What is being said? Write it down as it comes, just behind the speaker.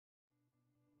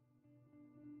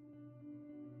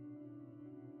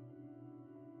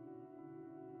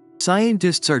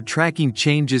Scientists are tracking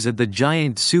changes at the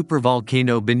giant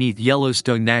supervolcano beneath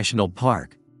Yellowstone National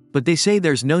Park, but they say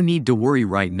there's no need to worry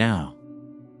right now.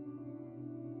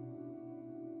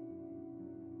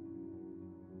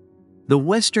 The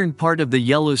western part of the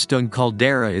Yellowstone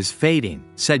caldera is fading,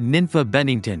 said Ninfa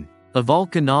Bennington, a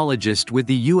volcanologist with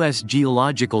the U.S.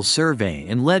 Geological Survey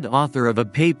and lead author of a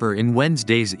paper in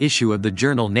Wednesday's issue of the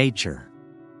journal Nature.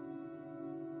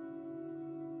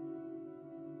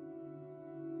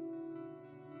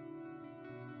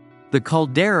 The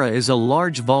caldera is a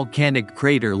large volcanic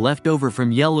crater left over from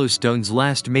Yellowstone's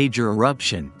last major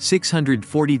eruption,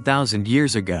 640,000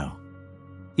 years ago.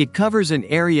 It covers an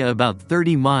area about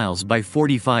 30 miles by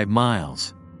 45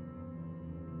 miles.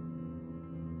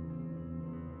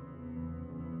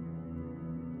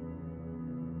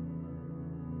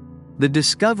 The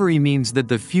discovery means that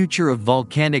the future of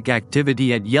volcanic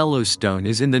activity at Yellowstone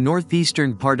is in the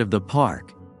northeastern part of the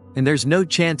park, and there's no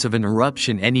chance of an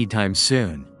eruption anytime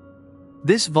soon.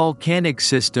 This volcanic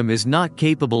system is not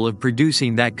capable of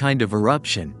producing that kind of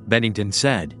eruption, Bennington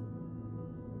said.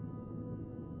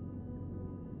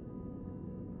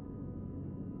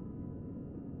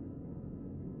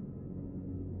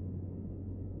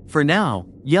 For now,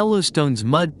 Yellowstone's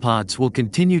mud pots will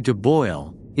continue to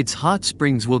boil, its hot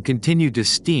springs will continue to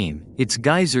steam, its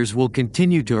geysers will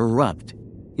continue to erupt,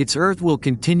 its earth will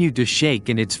continue to shake,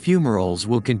 and its fumaroles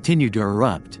will continue to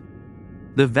erupt.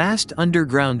 The vast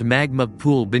underground magma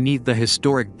pool beneath the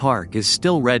historic park is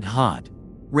still red hot,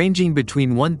 ranging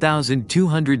between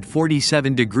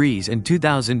 1,247 degrees and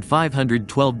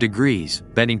 2,512 degrees,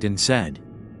 Bennington said.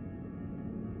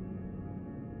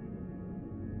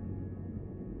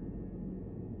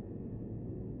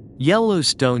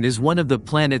 Yellowstone is one of the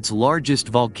planet's largest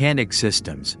volcanic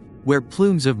systems, where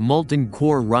plumes of molten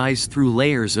core rise through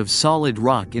layers of solid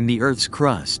rock in the Earth's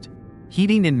crust,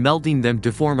 heating and melting them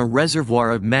to form a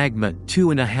reservoir of magma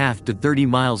 2.5 to 30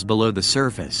 miles below the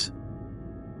surface.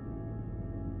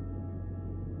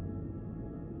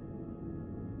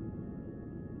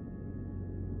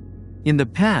 In the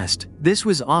past, this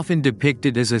was often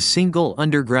depicted as a single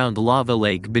underground lava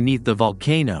lake beneath the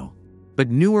volcano,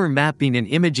 but newer mapping and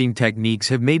imaging techniques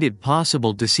have made it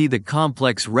possible to see the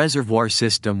complex reservoir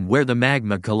system where the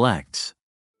magma collects.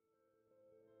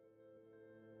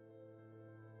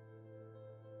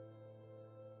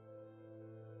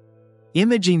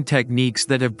 Imaging techniques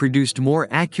that have produced more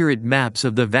accurate maps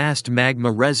of the vast magma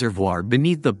reservoir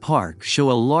beneath the park show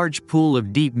a large pool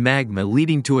of deep magma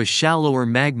leading to a shallower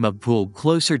magma pool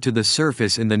closer to the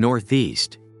surface in the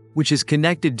northeast, which is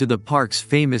connected to the park's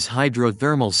famous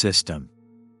hydrothermal system.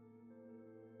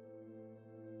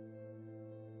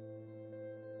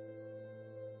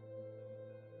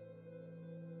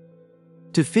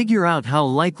 To figure out how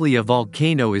likely a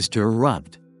volcano is to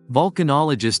erupt,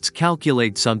 volcanologists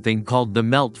calculate something called the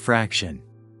melt fraction.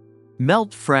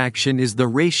 Melt fraction is the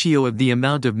ratio of the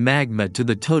amount of magma to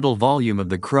the total volume of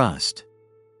the crust.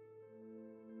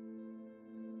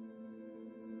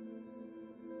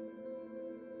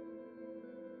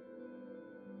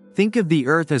 Think of the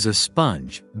Earth as a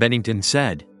sponge, Bennington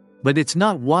said, but it's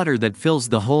not water that fills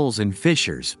the holes and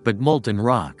fissures, but molten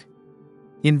rock.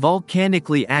 In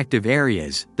volcanically active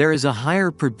areas, there is a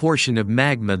higher proportion of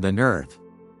magma than Earth.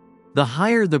 The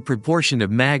higher the proportion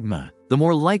of magma, the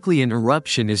more likely an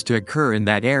eruption is to occur in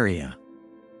that area.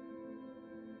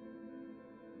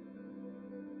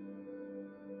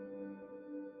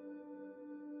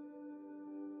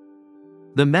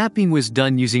 The mapping was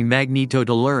done using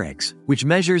magnetotellurics, which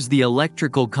measures the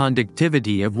electrical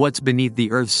conductivity of what's beneath the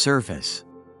Earth's surface.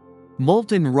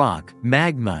 Molten rock,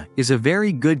 magma, is a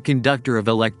very good conductor of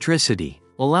electricity,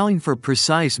 allowing for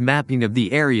precise mapping of the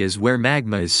areas where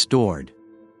magma is stored.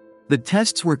 The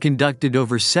tests were conducted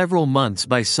over several months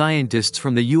by scientists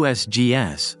from the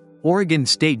USGS, Oregon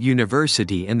State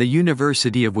University and the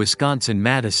University of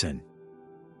Wisconsin-Madison.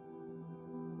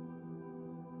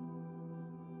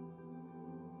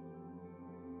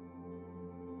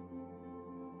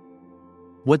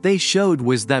 What they showed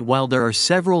was that while there are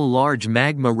several large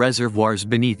magma reservoirs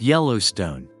beneath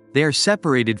Yellowstone, they are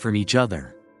separated from each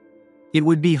other. It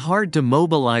would be hard to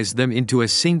mobilize them into a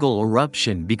single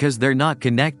eruption because they're not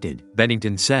connected,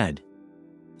 Bennington said.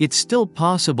 It's still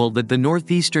possible that the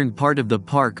northeastern part of the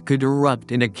park could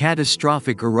erupt in a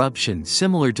catastrophic eruption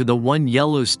similar to the one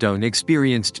Yellowstone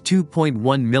experienced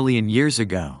 2.1 million years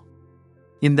ago.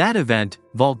 In that event,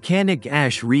 volcanic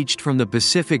ash reached from the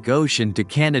Pacific Ocean to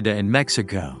Canada and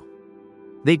Mexico.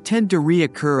 They tend to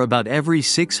reoccur about every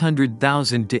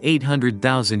 600,000 to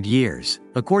 800,000 years,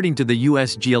 according to the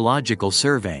U.S. Geological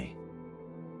Survey.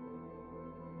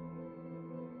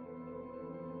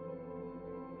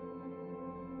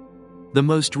 The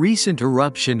most recent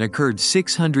eruption occurred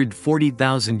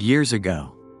 640,000 years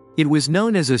ago. It was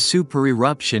known as a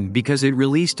supereruption because it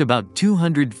released about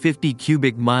 250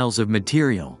 cubic miles of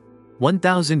material,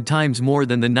 1,000 times more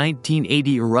than the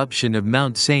 1980 eruption of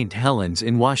Mount St. Helens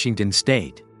in Washington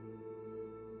state.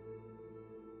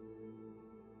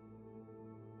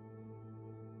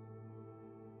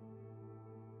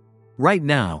 Right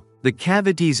now, the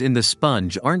cavities in the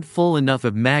sponge aren't full enough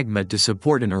of magma to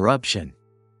support an eruption.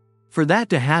 For that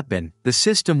to happen, the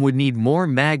system would need more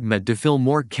magma to fill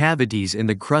more cavities in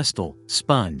the crustal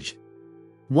sponge.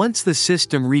 Once the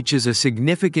system reaches a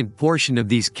significant portion of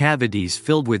these cavities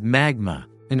filled with magma,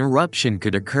 an eruption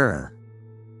could occur.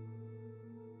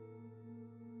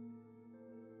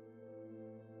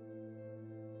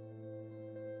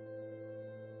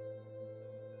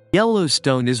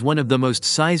 Yellowstone is one of the most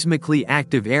seismically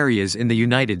active areas in the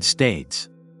United States.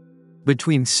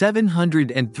 Between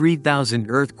 700 and 3,000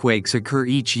 earthquakes occur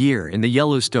each year in the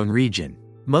Yellowstone region.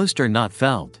 Most are not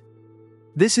felt.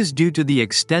 This is due to the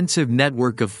extensive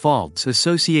network of faults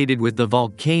associated with the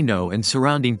volcano and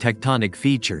surrounding tectonic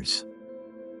features.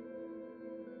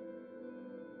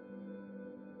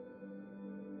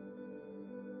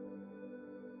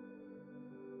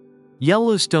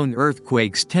 Yellowstone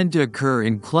earthquakes tend to occur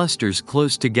in clusters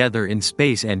close together in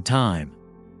space and time.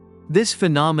 This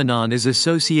phenomenon is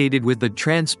associated with the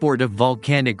transport of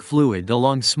volcanic fluid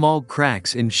along small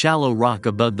cracks in shallow rock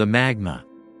above the magma,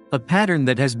 a pattern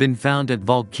that has been found at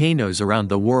volcanoes around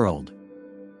the world.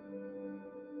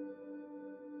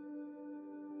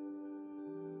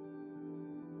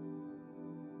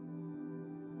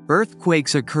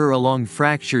 Earthquakes occur along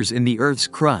fractures in the Earth's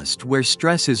crust where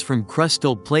stresses from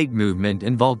crustal plate movement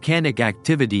and volcanic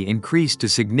activity increase to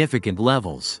significant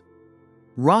levels.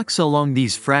 Rocks along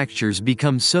these fractures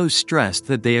become so stressed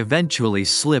that they eventually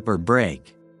slip or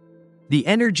break. The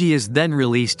energy is then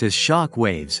released as shock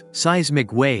waves,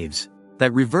 seismic waves,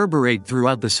 that reverberate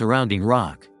throughout the surrounding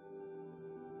rock.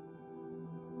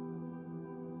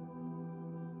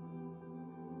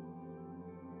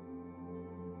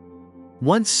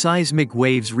 Once seismic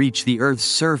waves reach the Earth's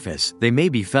surface, they may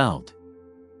be felt.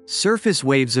 Surface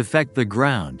waves affect the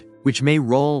ground, which may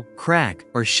roll, crack,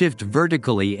 or shift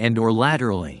vertically and/or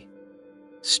laterally.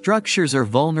 Structures are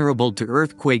vulnerable to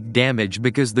earthquake damage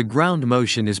because the ground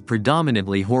motion is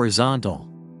predominantly horizontal.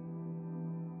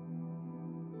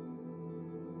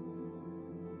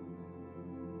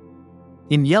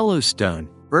 In Yellowstone,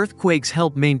 earthquakes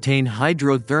help maintain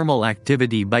hydrothermal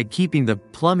activity by keeping the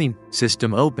plumbing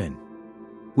system open.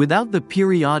 Without the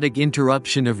periodic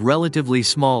interruption of relatively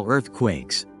small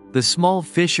earthquakes, the small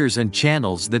fissures and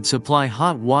channels that supply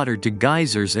hot water to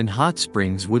geysers and hot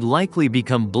springs would likely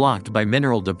become blocked by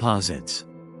mineral deposits.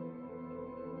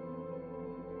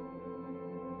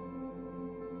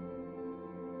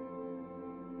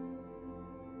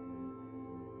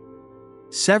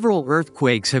 Several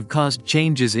earthquakes have caused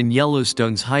changes in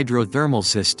Yellowstone's hydrothermal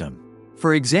system.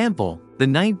 For example, the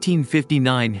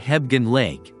 1959 Hebgen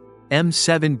Lake,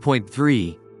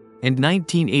 M7.3, and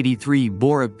 1983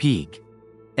 Bora Peak,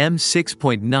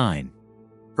 M6.9.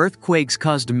 Earthquakes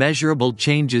caused measurable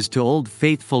changes to Old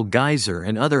Faithful geyser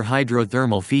and other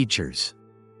hydrothermal features.